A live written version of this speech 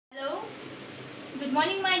Good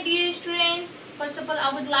morning, my dear students. First of all,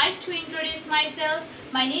 I would like to introduce myself.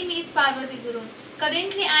 My name is Parvati Guru.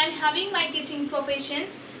 Currently, I am having my teaching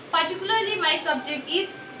professions. Particularly, my subject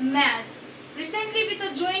is math. Recently, with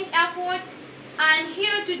a joint effort, I am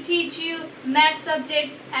here to teach you math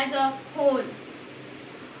subject as a whole.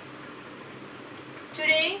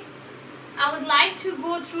 Today, I would like to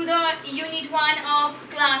go through the unit 1 of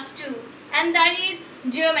class 2, and that is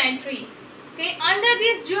geometry. Okay, under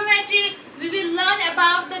this geometry, we will learn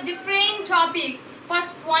about the different topic.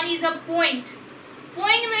 First one is a point.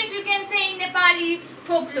 Point means you can say in Nepali,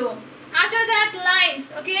 thoplo. After that,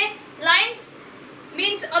 lines. Okay, lines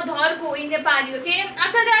means a dharko in Nepali. Okay,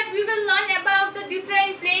 after that we will learn about the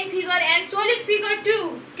different plane figure and solid figure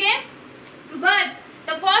too. Okay, but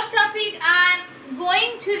the first topic I am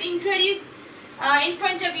going to introduce in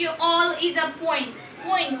front of you all is a point.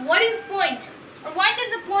 Point. What is point? Or what does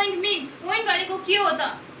the point means? Point भनेको के हो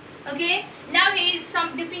त? Okay. Now here is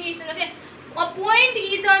some definition. Okay. A point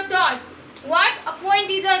is a dot. What? A point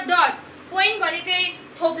is a dot. Point भनेकै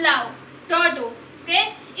थोप्ला हो, dot हो.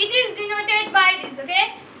 Okay. It is denoted by this.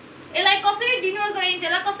 Okay. यसलाई कसरी denote गरिन्छ,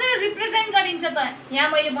 यसलाई कसरी रिप्रेजेन्ट गरिन्छ त? यहाँ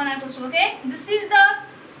मैले बनाएको छु. Okay. This is the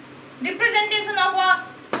representation of a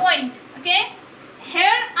point. Okay.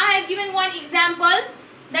 Here I have given one example.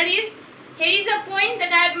 That is, here is a point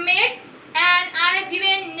that I have made, and I have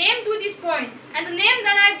given name to this point, and the name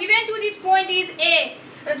that I have given to this point is A.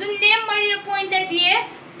 Raw Jun name मैले यो point लाई दिए,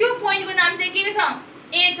 त्यो point को नाम चाहिँ के छ?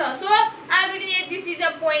 A छ. So I have written this is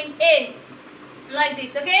a point A, like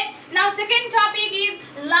this. Okay. Now second topic is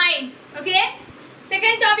line. Okay.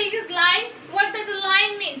 Second topic is line. What does a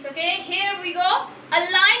line means? Okay. Here we go. A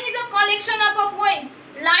line is a collection of points.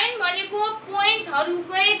 Line भनेको points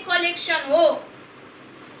हरुकै collection हो.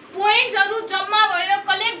 Points हरु जम्मा भएर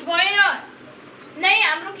collect भएर नै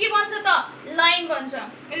हाम्रो के बन्छ त? लाइन बन्छ.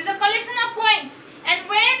 It is a collection of points, and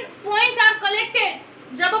when points are collected,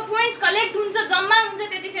 जब points collect हुन्छ, जम्मा हुन्छ,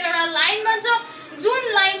 त्यतिखेर एउटा लाइन बन्छ.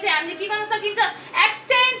 जुन लाइन चाहिँ हामीले के गर्न सकिन्छ?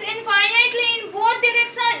 Extends infinitely in both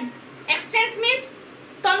direction. Extends means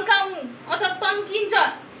तन्काउनु अथवा तन्किन्छ,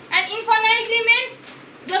 and infinitely means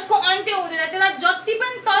जसको अन्त्य हुँदैन, त्यसलाई जति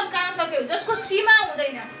पनि तन्काउन सक्यो, जसको सीमा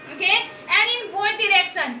हुँदैन. Okay, and in both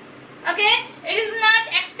direction. Okay, it is not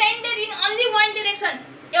extended in only one direction.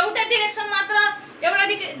 एउटा direction मात्र, एउटा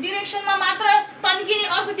direction मा मात्र तन्किने,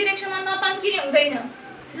 अर्को direction मा नतन्किने हुँदैन.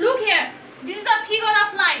 Look here, this is the figure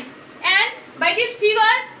of line, and by this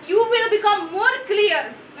figure you will become more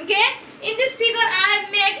clear. Okay, in this figure I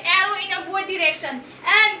have made arrow in a both direction,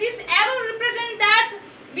 and this arrow represents that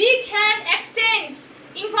we can extend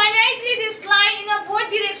infinitely this line in a both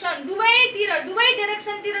direction. दुवै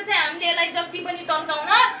direction तिर चाहिँ हामीले यसलाई जति पनि तन्काउन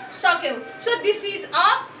सक्यौ. So this is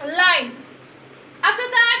a line. After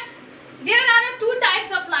that, there are two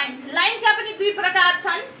types of line. Line का पनि दुई प्रकार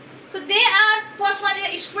छन्. So they are, first one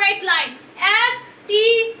is straight line. S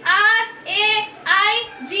T R A I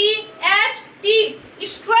G H T.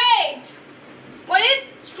 Straight. What is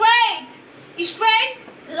straight? Straight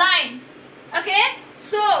line. Okay.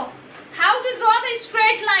 So how to draw the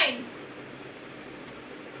straight line?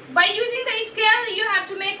 By using the scale, you have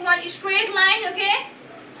to make one straight line. Okay.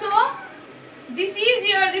 So this is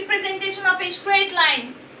your representation of a straight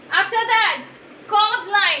line. After that, curved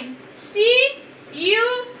line. C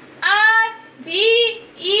U R V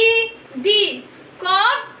E D.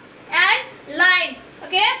 Curved and line.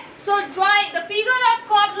 Okay. So drawing the figure of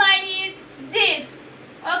curved line is this.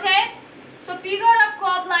 Okay. So figure of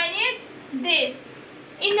curved line is this.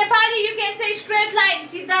 In Nepali, you can say straight line,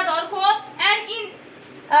 siddha dharko, and in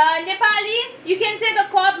Nepali, you can say the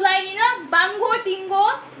curved line in a bango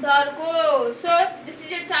tingo dharko. So this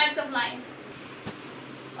is your types of line.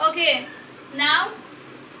 Okay, now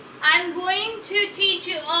I am going to teach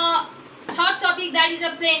you a third topic, that is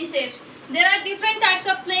a plane shapes. There are different types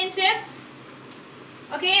of plane shape.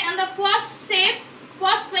 Okay, and the first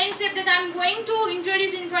plane shape that I am going to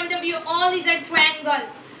introduce in front of you all is a triangle.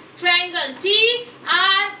 Triangle. T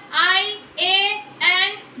R I A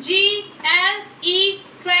N G L E.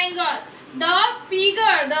 Triangle. The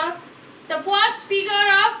figure, the first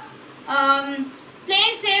figure of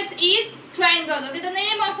plane shapes is triangle. Okay, the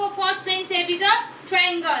name of a first plane shape is a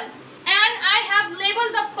triangle, and I have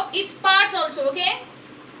labeled its parts also. Okay,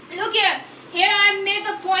 look here. Here I have made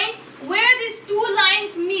the point where these two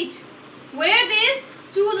lines meet. Where these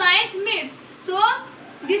two lines meet. So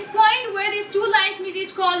this point where these two lines meet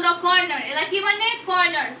is called the corner. Like even a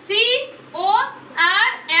corner. C-O-R-N-E-R,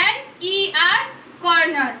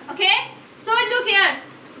 corner. Okay. So look here.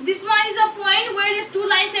 This one is a point where these two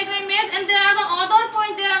line segment meets, and there are the other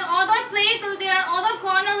point. There are other places. There are other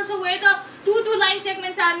corners also where the two line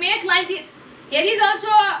segments are made like this. Here is also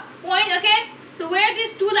a point, okay? So where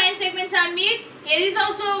these two line segments are meet, here is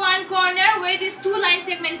also one corner where these two line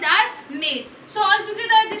segments are meet. So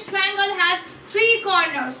altogether this triangle has 3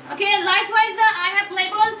 corners, okay? Likewise, I have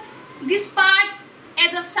labeled this part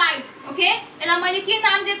as a side, okay? And I will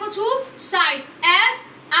name side,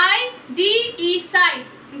 S-I-D-E, side,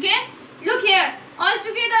 okay? Look here,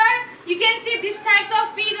 altogether you can see this types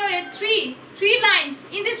of figure at 3 lines.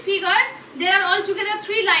 In this figure there are altogether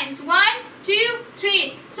 3 lines, 1, 2,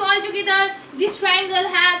 3. So altogether this triangle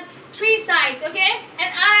has 3 sides, okay?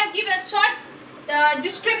 And I have given a short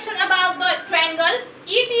description about the triangle.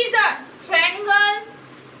 It is a triangle.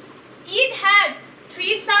 It has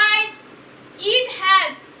 3 sides. It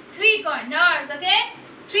has 3 corners, okay?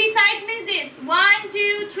 3 sides means this, 1,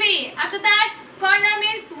 2, 3. After that, corner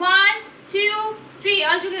means 1, 2, 3.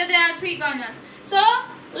 Altogether there are 3 corners. So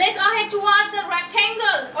let's head towards the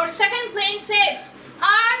rectangle or second plane shapes.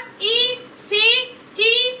 R, E, C, T,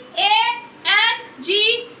 A, N,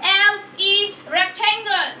 G, L, E,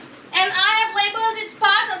 rectangle. And I have labeled its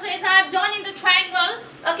parts also as I have done in the triangle,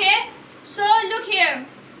 okay? So look here.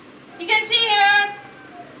 You can see here,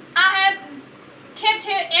 I have kept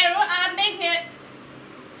here arrow, I have made here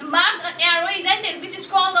marked an arrow, isn't it, which is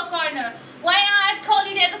called a corner. Why I have called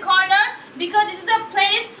it as a corner? Because this is the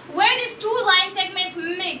place where these 2 line segments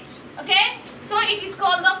meet, okay? So it is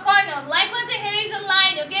called the corner. Likewise, here is a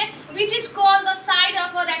line, okay, which is called the side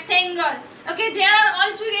of a rectangle. Okay, there are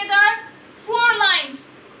altogether 4 lines,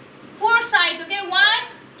 4 sides, okay, 1,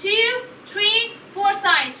 2, 3, 4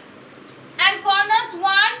 sides. And corners 1,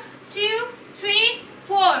 2, 3,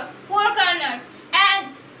 4 corners.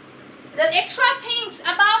 And the extra thing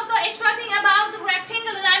about the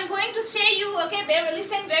rectangle that I am going to say you, okay,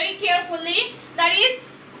 listen very carefully, that is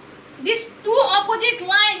these 2 opposite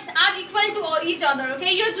lines are equal to each other,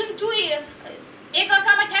 okay? यो जुन 2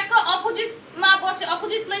 एकअर्कामा ठ्याक्क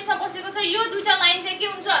opposite प्लेसमा बसेको छ, यो दुईटा line चाहिँ के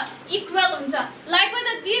हुन्छ, equal हुन्छ.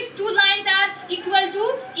 Likewise, these 2 lines are equal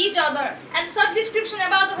to each other. And short description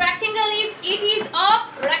about the rectangle is, it is a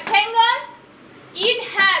rectangle. It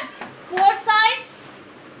has 4 sides.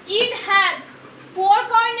 It has 4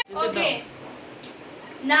 corners. Okay.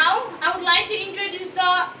 Now I would like to introduce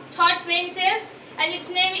the third plane shapes, and its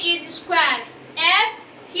name is square.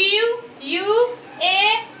 S-Q-U-A-R-E,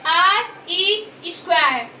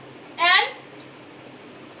 square. And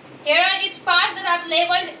here are its parts that I have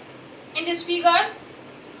labeled in this figure.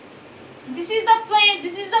 This is the place,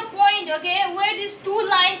 this is the point, okay, where these 2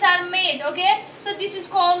 lines are made, okay? So this is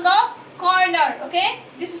called the corner, okay?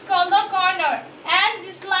 This is called the corner. And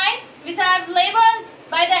this line which I have labeled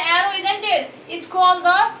by the arrow, isn't it? It's called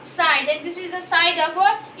the side, and this is the side of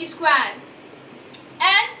a square.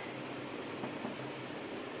 And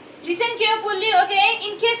listen carefully, okay?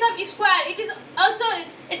 In case of square, it is also,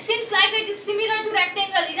 it seems like it is similar to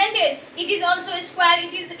rectangle, isn't it? It is also a square.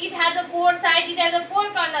 It has a 4 sides. It has a 4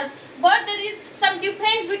 corners. But there is some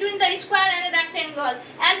difference between the square and the rectangle,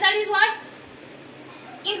 and that is what.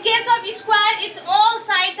 In case of square, its all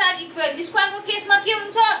sides are equal. Square को case मा के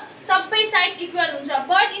हुन्छ, सबै sides equal हुन्छ.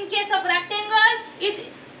 But in case of rectangle, its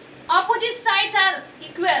opposite sides are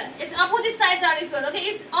equal. Its opposite sides are equal. Okay,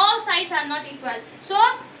 its all sides are not equal. So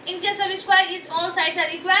in case of square, its all sides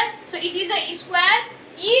are equal. So it is a square.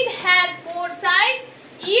 It has 4 sides.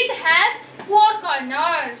 It has 4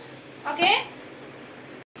 corners. Okay.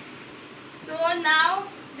 So now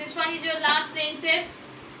this one is your last plane shapes,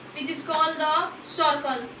 which is called the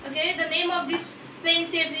circle. Okay, the name of this plane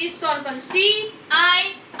shapes is circle.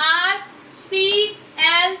 C-I-R-C-L-E,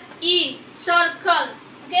 circle.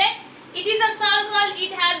 Okay, it is a circle.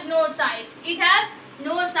 It has no sides. It has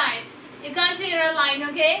no sides. You can't see a line.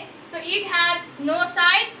 Okay, so it has no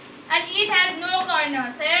sides and it has no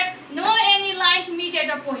corners. Here, no any lines meet at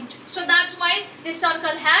a point. So that's why this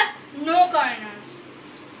circle has no corners.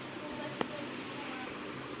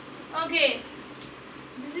 Okay.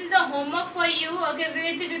 This is the homework for you, okay,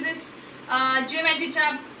 related to this geometry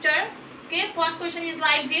chapter. Okay, first question is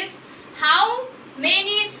like this: how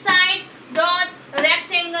many sides does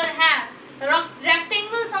rectangle have?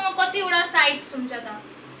 Rectangle sama kati wada sides huncha ta?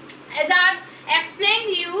 As I have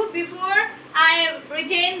explained you before, I have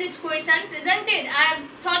written these questions, isn't it? I have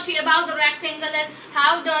taught you about the rectangle and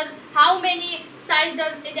how many sides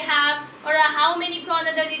does it have, or how many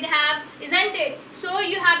corners does it have, isn't it? So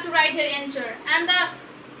you have to write your answer, and the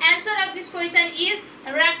answer of this question is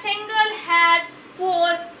rectangle has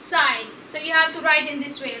 4 sides. So you have to write in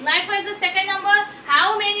this way. Likewise, the second number,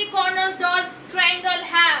 how many corners does triangle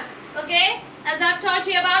have? Okay, as I've taught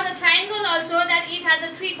you about the triangle also, that it has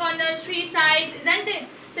a 3 corners, 3 sides, isn't it?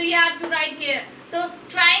 So you have to write here. So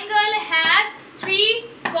triangle has 3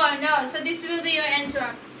 corner. So this will be your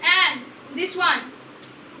answer. And this one,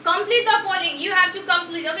 complete the following. You have to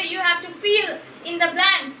complete, okay, you have to fill in the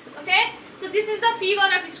blanks, okay. So this is the figure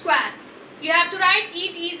of a square. You have to write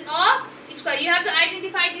it is a square. You have to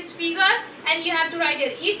identify this figure and you have to write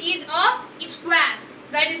it. It is a square.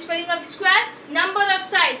 Write the spelling of the square. Number of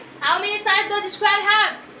sides. How many sides does the square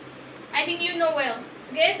have? I think you know well.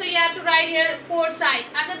 Okay, so you have to write here 4 sides.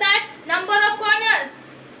 After that, number of corners.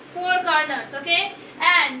 4 corners, okay.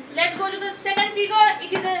 And let's go to the second figure.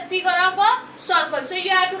 It is a figure of a circle. So you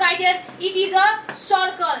have to write here, it is a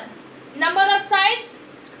circle. Number of sides,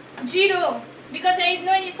 0. Because there is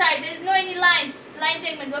no any sides, there is no any line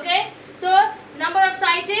segments, okay. So number of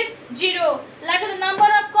sides is 0. Like the number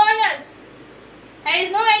of corners, there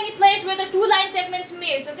is no any place where the 2 line segments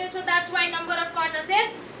meet, okay. So that's why number of corners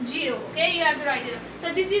is 0, okay. You have to write it.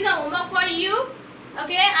 So this is a homework for you,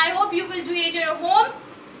 okay. I hope you will do it at your home.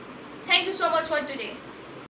 Thank you so much for today.